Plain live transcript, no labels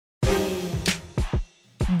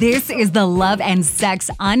This is the Love and Sex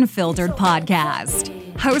Unfiltered podcast,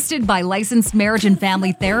 hosted by licensed marriage and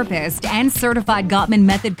family therapist and certified Gottman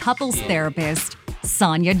Method couples therapist,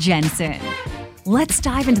 Sonia Jensen. Let's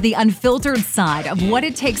dive into the unfiltered side of what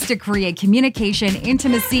it takes to create communication,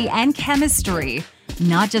 intimacy, and chemistry,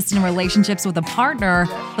 not just in relationships with a partner,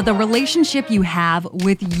 but the relationship you have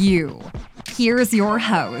with you. Here's your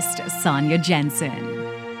host, Sonia Jensen.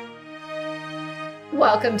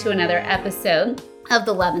 Welcome to another episode of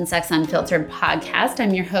the Love and Sex Unfiltered podcast.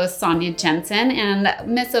 I'm your host, Sonia Jensen, and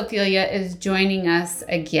Miss Ophelia is joining us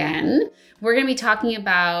again. We're going to be talking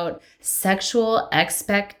about sexual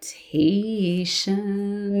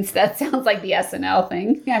expectations. That sounds like the SNL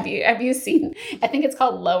thing. Have you seen? I think it's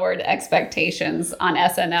called Lowered Expectations on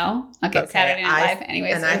SNL. Okay, Saturday Night Live.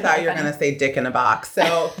 Anyways, and I thought you were going to say dick in a box.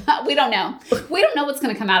 So we don't know. We don't know what's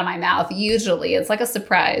going to come out of my mouth. Usually, it's like a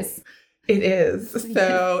surprise. It is.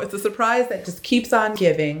 So it's a surprise that just keeps on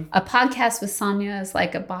giving. A podcast with Sonia is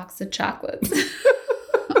like a box of chocolates.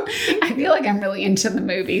 I feel like I'm really into the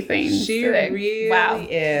movie thing. She really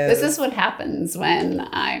is. This is what happens when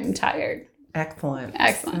I'm tired. Excellent.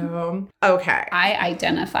 So, okay. I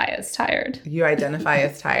identify as tired. You identify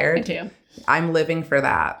as tired? I do. I'm living for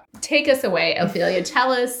that. Take us away, Ophelia.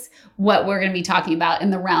 Tell us what we're going to be talking about in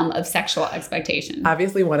the realm of sexual expectation.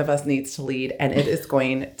 Obviously, one of us needs to lead, and it is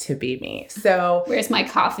going to be me. So, where's my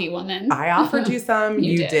coffee, woman? I offered you some.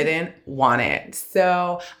 You didn't want it.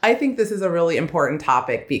 So, I think this is a really important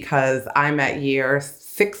topic because I'm at year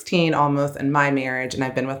 16 almost in my marriage, and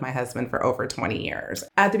I've been with my husband for over 20 years.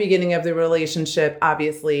 At the beginning of the relationship,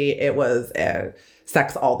 obviously, it was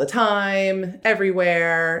sex all the time,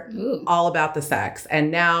 everywhere, all about the sex. And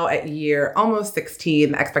now at year almost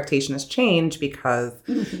 16, the expectation has changed because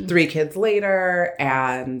 3 kids later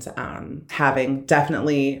and having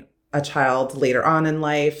definitely a child later on in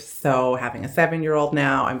life. So having a 7-year-old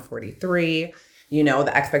now, I'm 43,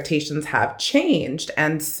 the expectations have changed.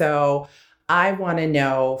 And so I want to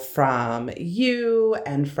know from you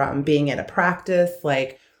and from being in a practice,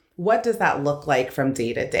 what does that look like from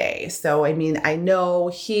day to day? So, I know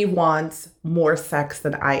he wants more sex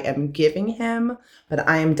than I am giving him, but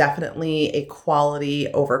I am definitely a quality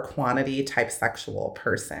over quantity type sexual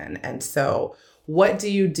person. And so what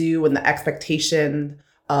do you do when the expectation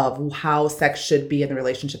of how sex should be in the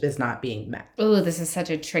relationship is not being met? Oh, this is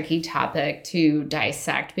such a tricky topic to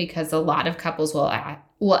dissect because a lot of couples will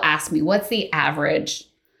ask me, what's the average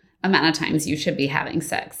amount of times you should be having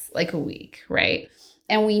sex? Like a week, right?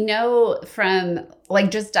 And we know from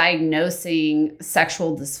just diagnosing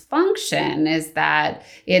sexual dysfunction is that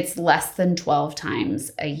it's less than 12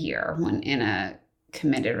 times a year when in a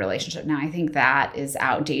committed relationship. Now, I think that is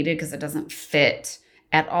outdated because it doesn't fit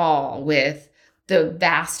at all with the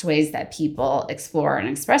vast ways that people explore and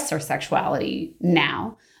express their sexuality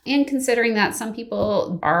now. And considering that some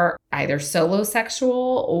people are either solo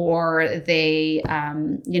sexual or they,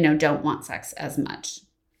 don't want sex as much.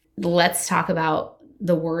 Let's talk about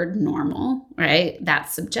the word normal, right?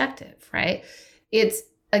 That's subjective, right? It's,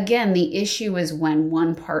 again, the issue is when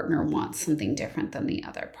one partner wants something different than the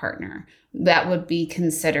other partner. That would be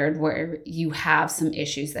considered where you have some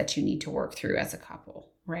issues that you need to work through as a couple,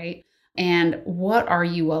 right? And what are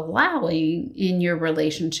you allowing in your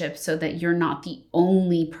relationship so that you're not the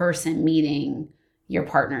only person meeting your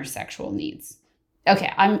partner's sexual needs?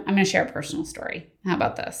 Okay, I'm going to share a personal story. How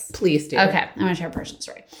about this? Please do. Okay, I'm going to share a personal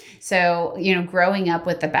story. So, growing up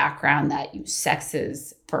with the background that sex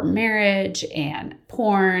is for marriage and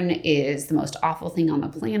porn is the most awful thing on the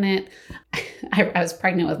planet. I was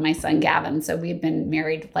pregnant with my son, Gavin. So we've been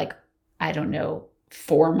married 4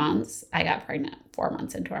 months. I got pregnant 4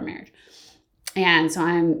 months into our marriage. And so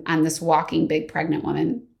I'm this walking big pregnant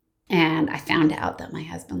woman. And I found out that my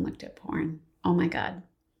husband looked at porn. Oh my God.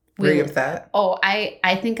 Were you upset? Oh,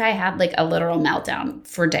 I think I had a literal meltdown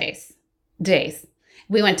for days.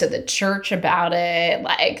 We went to the church about it.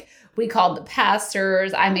 We called the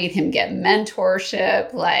pastors. I made him get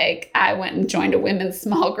mentorship. I went and joined a women's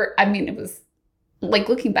small group. It was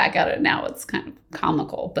looking back at it now, it's kind of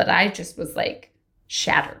comical, but I just was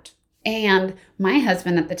shattered. And my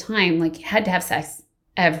husband at the time, had to have sex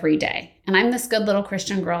every day. And I'm this good little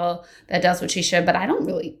Christian girl that does what she should, but I don't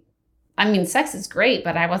really, sex is great,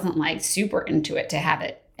 but I wasn't super into it to have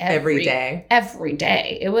it every day. Every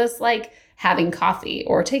day. It was having coffee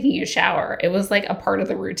or taking a shower. It was a part of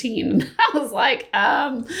the routine. I was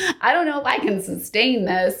I don't know if I can sustain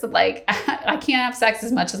this. I can't have sex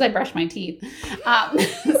as much as I brush my teeth.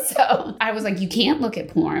 So I was you can't look at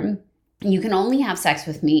porn. You can only have sex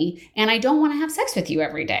with me. And I don't want to have sex with you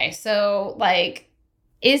every day. So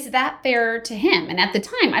Is that fair to him? And at the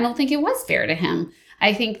time, I don't think it was fair to him.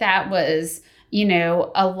 I think that was,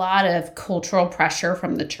 a lot of cultural pressure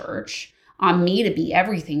from the church on me to be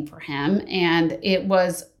everything for him. And it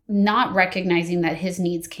was not recognizing that his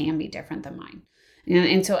needs can be different than mine.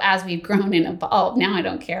 And so as we've grown and evolved, now I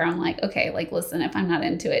don't care. I'm like, okay, like, listen, if I'm not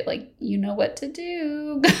into it, like, you know what to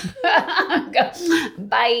do.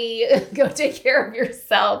 Bye. Go take care of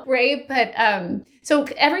yourself. Right. But so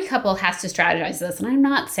every couple has to strategize this. And I'm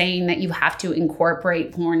not saying that you have to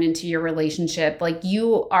incorporate porn into your relationship. Like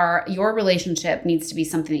your relationship needs to be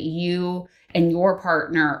something that you and your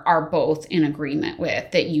partner are both in agreement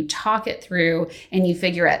with, that you talk it through and you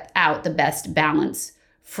figure out the best balance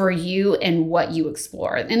for you and what you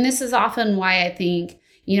explore. And this is often why I think,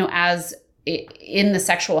 as in the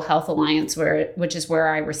Sexual Health Alliance, which is where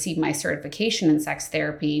I received my certification in sex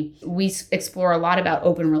therapy, we explore a lot about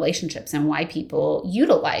open relationships and why people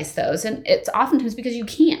utilize those. And it's oftentimes because you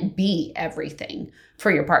can't be everything for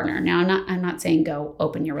your partner. Now, I'm not saying go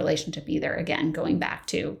open your relationship either. Again, going back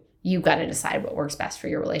to you've got to decide what works best for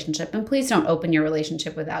your relationship. And please don't open your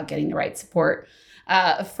relationship without getting the right support.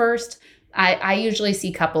 First, I usually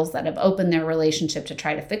see couples that have opened their relationship to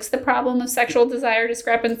try to fix the problem of sexual desire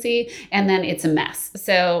discrepancy, and then it's a mess.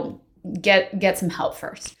 So get some help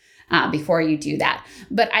first before you do that.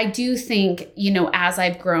 But I do think, as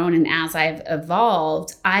I've grown and as I've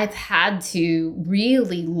evolved, I've had to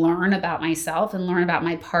really learn about myself and learn about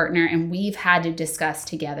my partner. And we've had to discuss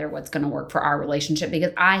together what's going to work for our relationship,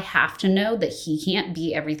 because I have to know that he can't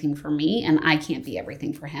be everything for me and I can't be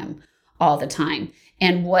everything for him all the time.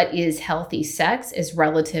 And what is healthy sex is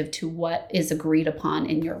relative to what is agreed upon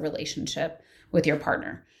in your relationship with your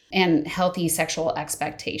partner, and healthy sexual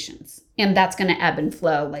expectations. And that's going to ebb and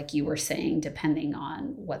flow, like you were saying, depending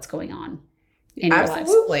on what's going on in your lives.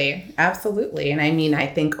 Absolutely. And I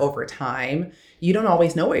think over time, you don't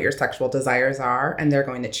always know what your sexual desires are, and they're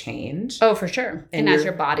going to change. Oh, for sure. And as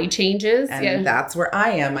your body changes. And that's where I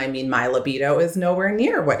am. My libido is nowhere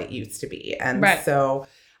near what it used to be. And so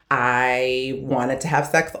I wanted to have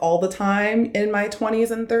sex all the time in my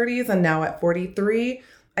 20s and 30s. And now at 43,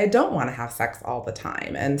 I don't want to have sex all the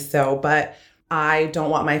time. And so, but I don't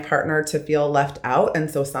want my partner to feel left out.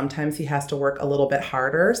 And so sometimes he has to work a little bit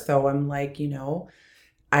harder. So I'm like,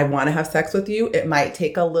 I want to have sex with you. It might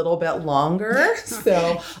take a little bit longer.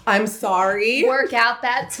 So I'm sorry. Work out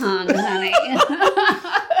that tongue, honey.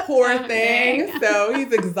 Poor thing. So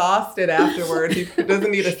he's exhausted afterwards. He doesn't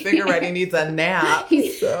need a cigarette. He needs a nap.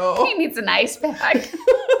 He needs an ice pack.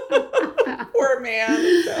 Poor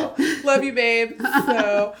man. So love you, babe.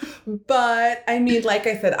 So, but like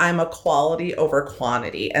I said, I'm a quality over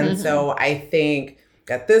quantity. And so I think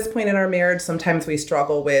at this point in our marriage, sometimes we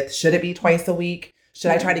struggle with, should it be twice a week?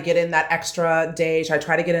 Should I try to get in that extra day? Should I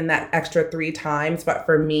try to get in that extra 3 times? But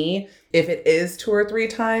for me, if it is 2 or 3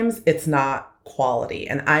 times, it's not quality.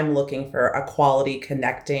 And I'm looking for a quality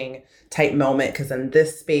connecting type moment, because in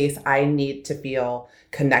this space, I need to feel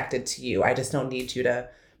connected to you. I just don't need you to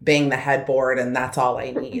bang the headboard and that's all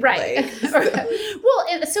I need. Right.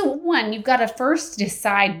 Well, so one, you've got to first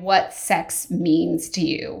decide what sex means to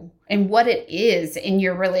you and what it is in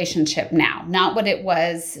your relationship now, not what it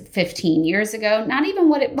was 15 years ago, not even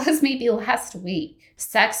what it was maybe last week.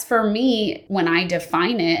 Sex for me, when I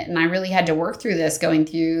define it, and I really had to work through this going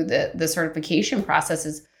through the certification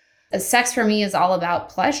processes, sex for me is all about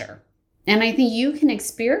pleasure. And I think you can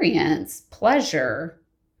experience pleasure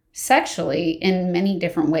sexually in many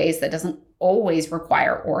different ways that doesn't always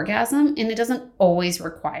require orgasm, and it doesn't always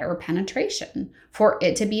require penetration for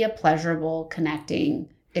it to be a pleasurable, connecting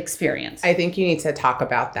experience. I think you need to talk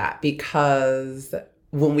about that, because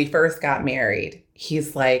when we first got married,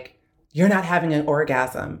 he's like, you're not having an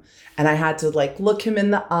orgasm. And I had to look him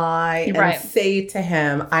in the eye and say to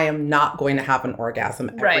him, I am not going to have an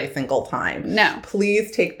orgasm every single time. No.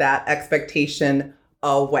 Please take that expectation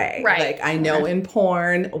away. Right. I know in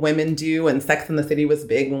porn, women do, and Sex and the City was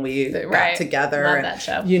big when we got together. Love that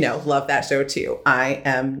show. Love that show too. I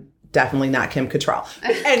am definitely not Kim Cattrall.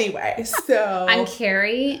 Anyway, so I'm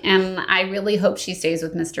Carrie, and I really hope she stays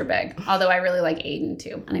with Mr. Big. Although I really like Aiden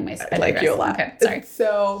too. Anyways, I like you a lot. Okay, sorry.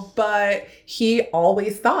 So, but he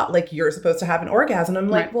always thought you're supposed to have an orgasm. I'm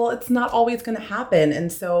like, well, it's not always going to happen. And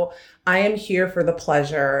so I am here for the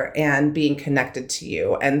pleasure and being connected to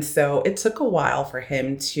you. And so it took a while for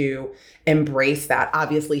him to embrace that.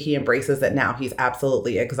 Obviously, he embraces it now. He's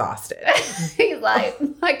absolutely exhausted. He's like,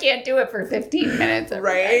 I can't do it for 15 minutes.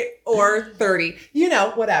 Right? Or 30,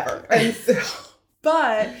 whatever. And so,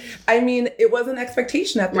 but it was an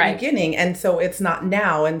expectation at the beginning. And so it's not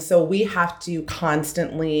now. And so we have to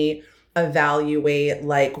constantly evaluate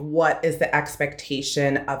like what is the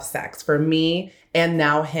expectation of sex. For me and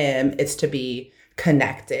now him, it's to be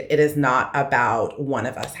connected. It is not about one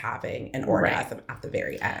of us having an orgasm at the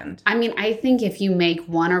very end. I mean, I think if you make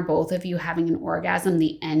one or both of you having an orgasm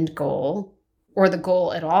the end goal, or the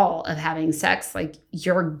goal at all of having sex, like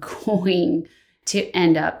you're going to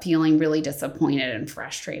end up feeling really disappointed and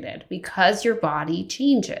frustrated because your body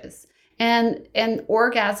changes. And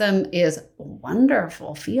orgasm is a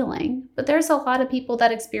wonderful feeling, but there's a lot of people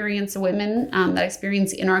that experience women that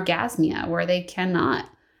experience anorgasmia where they cannot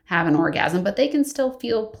have an orgasm, but they can still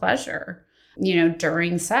feel pleasure,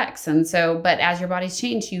 during sex. And so, but as your body's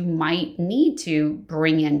changed, you might need to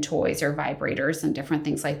bring in toys or vibrators and different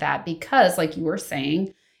things like that, because like you were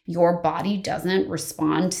saying, your body doesn't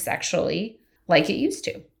respond sexually like it used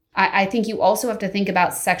to. I think you also have to think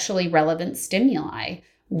about sexually relevant stimuli.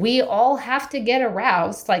 We all have to get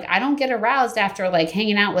aroused. Like, I don't get aroused after like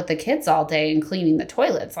hanging out with the kids all day and cleaning the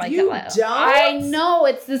toilets. Like, you don't? I know,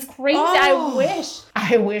 it's this crazy. Oh.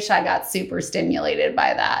 I wish I got super stimulated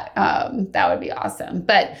by that. That would be awesome.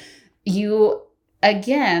 But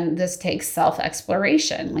again, this takes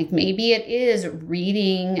self-exploration. Like maybe it is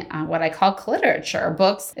reading what I call cliterature,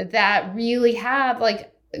 books that really have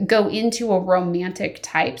go into a romantic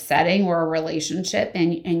type setting or a relationship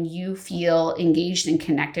and you feel engaged and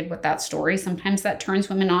connected with that story. Sometimes that turns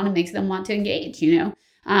women on and makes them want to engage,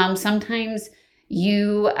 Sometimes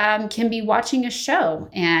you can be watching a show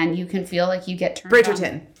and you can feel like you get turned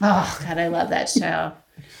Bridgerton. on. Oh, God, I love that show.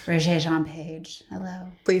 Regé-Jean Page. Hello.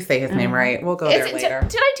 Please say his name right. We'll go there later.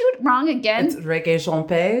 Did I do it wrong again? It's Regé-Jean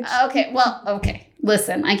Page. Okay.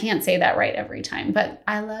 Listen, I can't say that right every time, but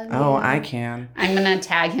I love you. Oh, I can. I'm going to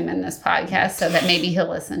tag him in this podcast so that maybe he'll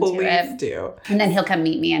listen to it. Please do. And then he'll come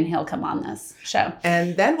meet me and he'll come on this show.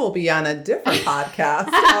 And then we'll be on a different podcast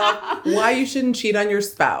of why you shouldn't cheat on your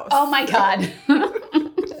spouse. Oh, my God.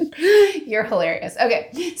 You're hilarious.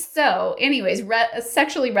 Okay. So anyways,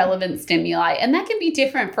 sexually relevant stimuli, and that can be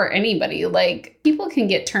different for anybody. Like people can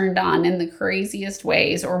get turned on in the craziest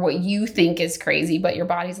ways or what you think is crazy, but your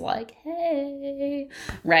body's like, hey,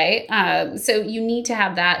 right? So you need to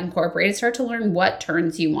have that incorporated. Start to learn what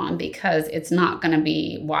turns you on because it's not going to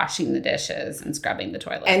be washing the dishes and scrubbing the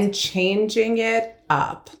toilet. And changing it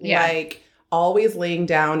up. Yeah. Like always laying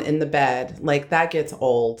down in the bed. Like that gets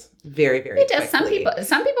old very, very quickly.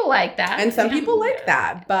 Some people like that. And some people like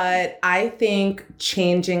that. But I think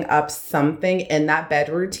changing up something in that bed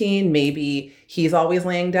routine, maybe he's always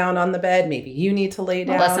laying down on the bed. Maybe you need to lay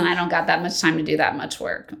down. Well, listen, I don't got that much time to do that much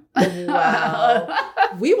work. Well,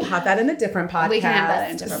 we will have that in a different podcast. We can have that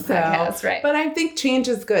in a different podcast, right. But I think change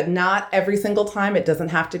is good. Not every single time. It doesn't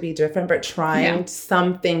have to be different, but trying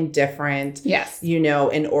something different, yes,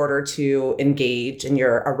 in order to engage in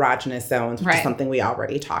your erogenous zones, which right. is something we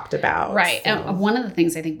already talked about. Right. So. And one of the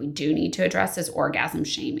things I think we do need to address is orgasm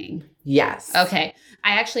shaming. Yes. Okay.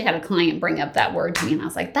 I actually had a client bring up that word to me and I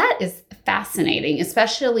was like, that is fascinating,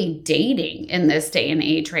 especially dating in this day and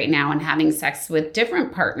age right now and having sex with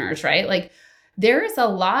different partners, right? Like there is a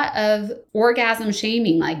lot of orgasm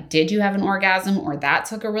shaming. Like, did you have an orgasm or that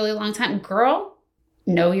took a really long time? Girl,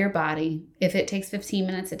 know your body. If it takes 15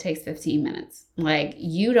 minutes, it takes 15 minutes. Like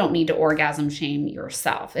you don't need to orgasm shame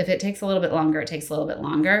yourself. If it takes a little bit longer, it takes a little bit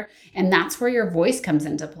longer. And that's where your voice comes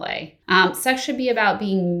into play. Sex should be about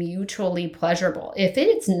being mutually pleasurable. If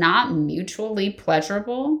it's not mutually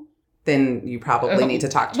pleasurable, then you probably need to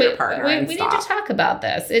talk to your partner and we stop. need to talk about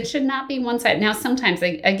this. It should not be one-sided. Now, sometimes,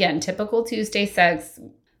 again, typical Tuesday sex,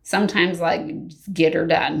 sometimes get her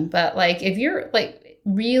done. But if you're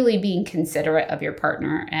really being considerate of your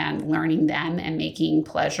partner and learning them and making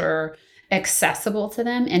pleasure accessible to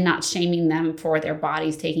them and not shaming them for their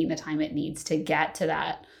bodies taking the time it needs to get to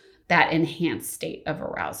that enhanced state of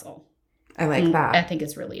arousal. I like that. I think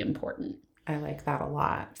it's really important. I like that a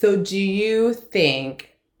lot. So do you think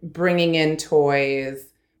bringing in toys,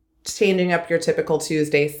 changing up your typical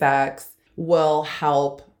Tuesday sex will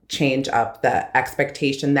help change up the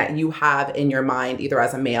expectation that you have in your mind, either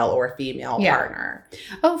as a male or female partner?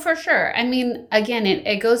 Oh, for sure. I mean, again,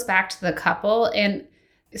 it goes back to the couple, and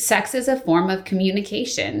sex is a form of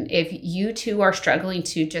communication. If you two are struggling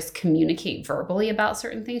to just communicate verbally about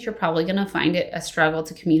certain things, you're probably going to find it a struggle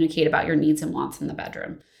to communicate about your needs and wants in the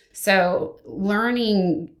bedroom. So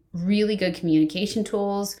learning really good communication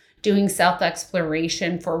tools, doing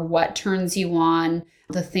self-exploration for what turns you on,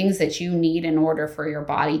 the things that you need in order for your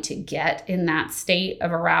body to get in that state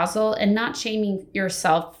of arousal, and not shaming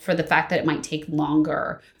yourself for the fact that it might take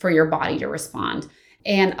longer for your body to respond.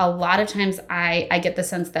 And a lot of times I get the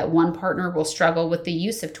sense that one partner will struggle with the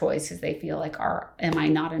use of toys because they feel like, am I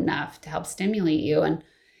not enough to help stimulate you? And,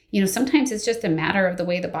 sometimes it's just a matter of the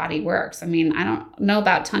way the body works. I mean, I don't know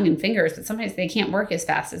about tongue and fingers, but sometimes they can't work as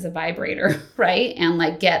fast as a vibrator, right? And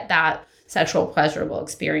like get that sexual pleasurable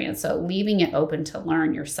experience. So leaving it open to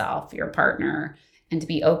learn yourself, your partner, and to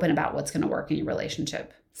be open about what's going to work in your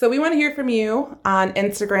relationship. So we want to hear from you on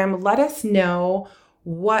Instagram. Let us know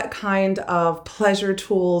what kind of pleasure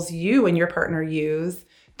tools you and your partner use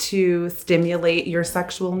to stimulate your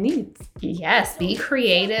sexual needs. Yes, be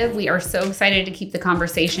creative. We are so excited to keep the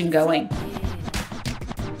conversation going.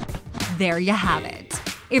 There you have it.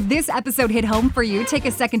 If this episode hit home for you, take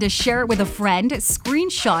a second to share it with a friend,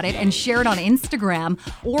 screenshot it, and share it on Instagram,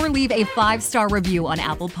 or leave a 5-star review on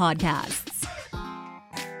Apple Podcasts.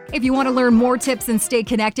 If you want to learn more tips and stay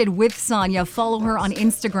connected with Sonya, follow her on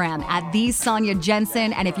Instagram at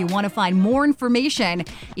 @TheSonyaJensen. And if you want to find more information,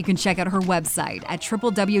 you can check out her website at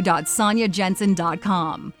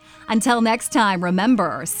www.sonyajensen.com. Until next time,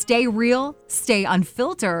 remember, stay real, stay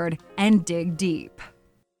unfiltered, and dig deep.